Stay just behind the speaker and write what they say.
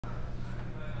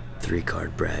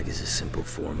Three-card brag is a simple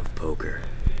form of poker.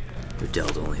 You're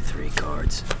dealt only 3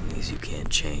 cards, and these you can't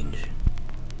change.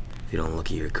 If you don't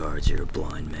look at your cards, you're a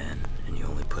blind man, and you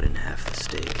only put in half the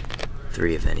stake.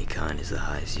 3 of any kind is the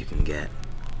highest you can get.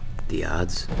 The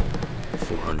odds?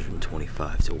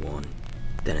 425 to 1.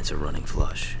 Then it's a running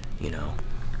flush, you know?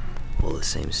 Well, the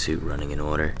same suit running in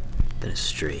order, then a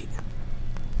straight,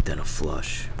 then a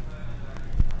flush,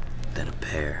 then a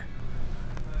pair.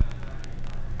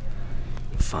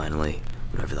 And finally,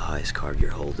 whatever the highest card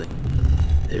you're holding,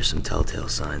 there's some telltale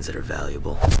signs that are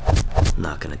valuable. I'm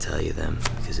not gonna tell you them,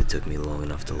 because it took me long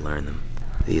enough to learn them.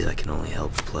 These I can only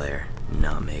help a player,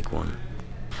 not make one.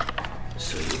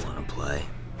 So you wanna play?